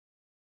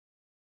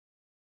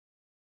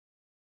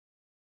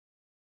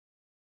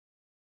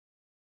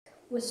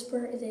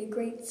Whisper is a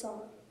great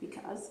song.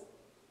 Because?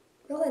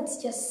 Well, it's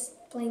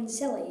just plain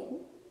silly.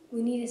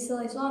 We need a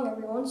silly song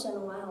every once in a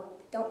while,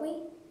 don't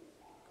we?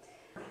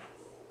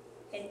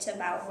 It's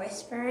about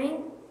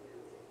whispering.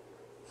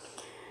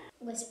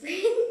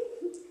 Whispering?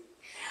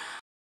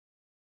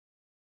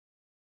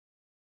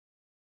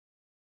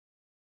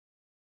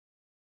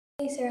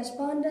 Se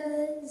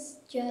Responda is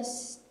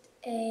just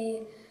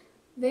a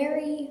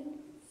very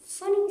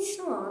funny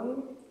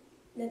song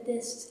that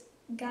this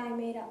guy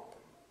made up.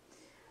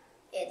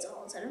 It's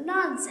all sort of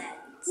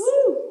nonsense.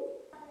 Woo!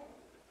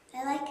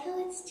 I like how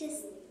it's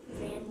just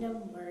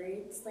random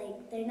words.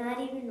 Like, they're not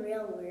even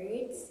real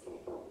words,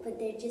 but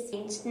they're just...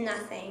 It's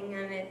nothing,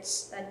 and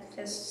it's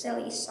a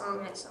silly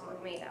song that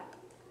someone made up.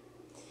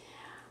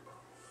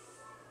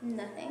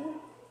 Nothing.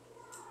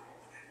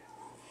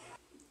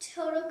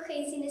 Total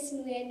craziness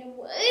and random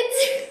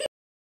words.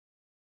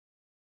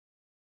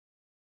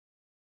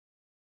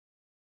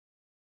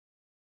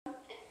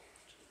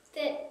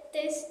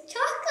 There's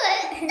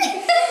chocolate.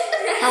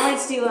 How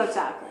much do you love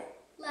chocolate?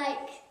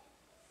 Like,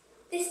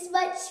 this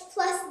much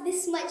plus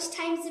this much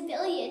times a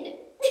billion.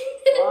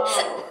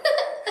 Whoa.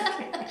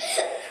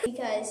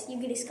 Because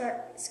you get to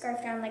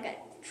scarf down like a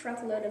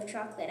truckload of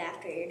chocolate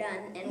after you're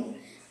done. And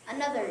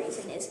another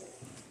reason is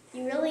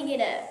you really get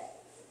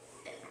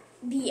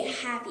to be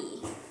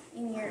happy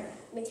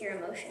with your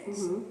emotions.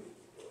 Mm-hmm.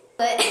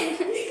 But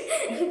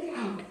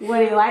What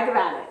do you like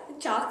about it?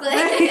 chocolate.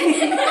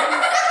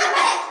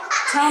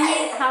 Tell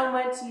me how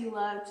much you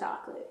love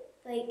chocolate.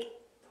 Like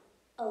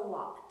a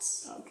lot.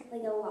 Okay.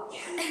 Like a lot.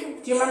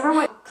 Do you remember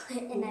what?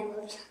 Chocolate, and I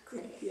love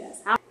chocolate.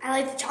 Yes. I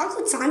like the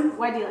chocolate song.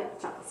 Why do you like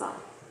the chocolate song?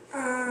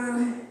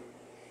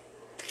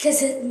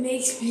 Because it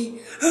makes me.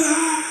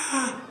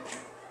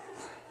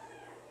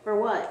 For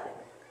what?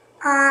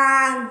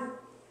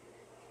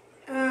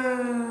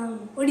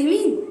 What do you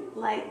mean?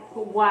 Like,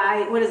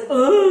 why? What does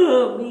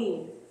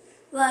mean?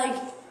 Like,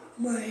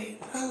 my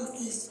mouth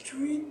is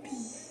drippy.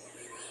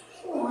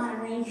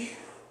 Watering.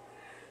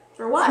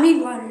 For what? I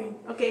mean watering.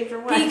 Okay, for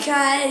what?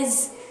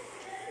 Because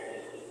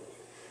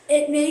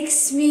it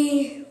makes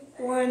me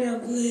want to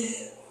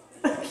live.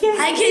 Okay.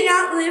 I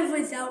cannot live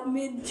without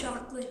mint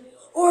chocolate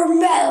or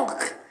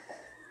milk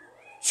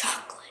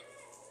chocolate.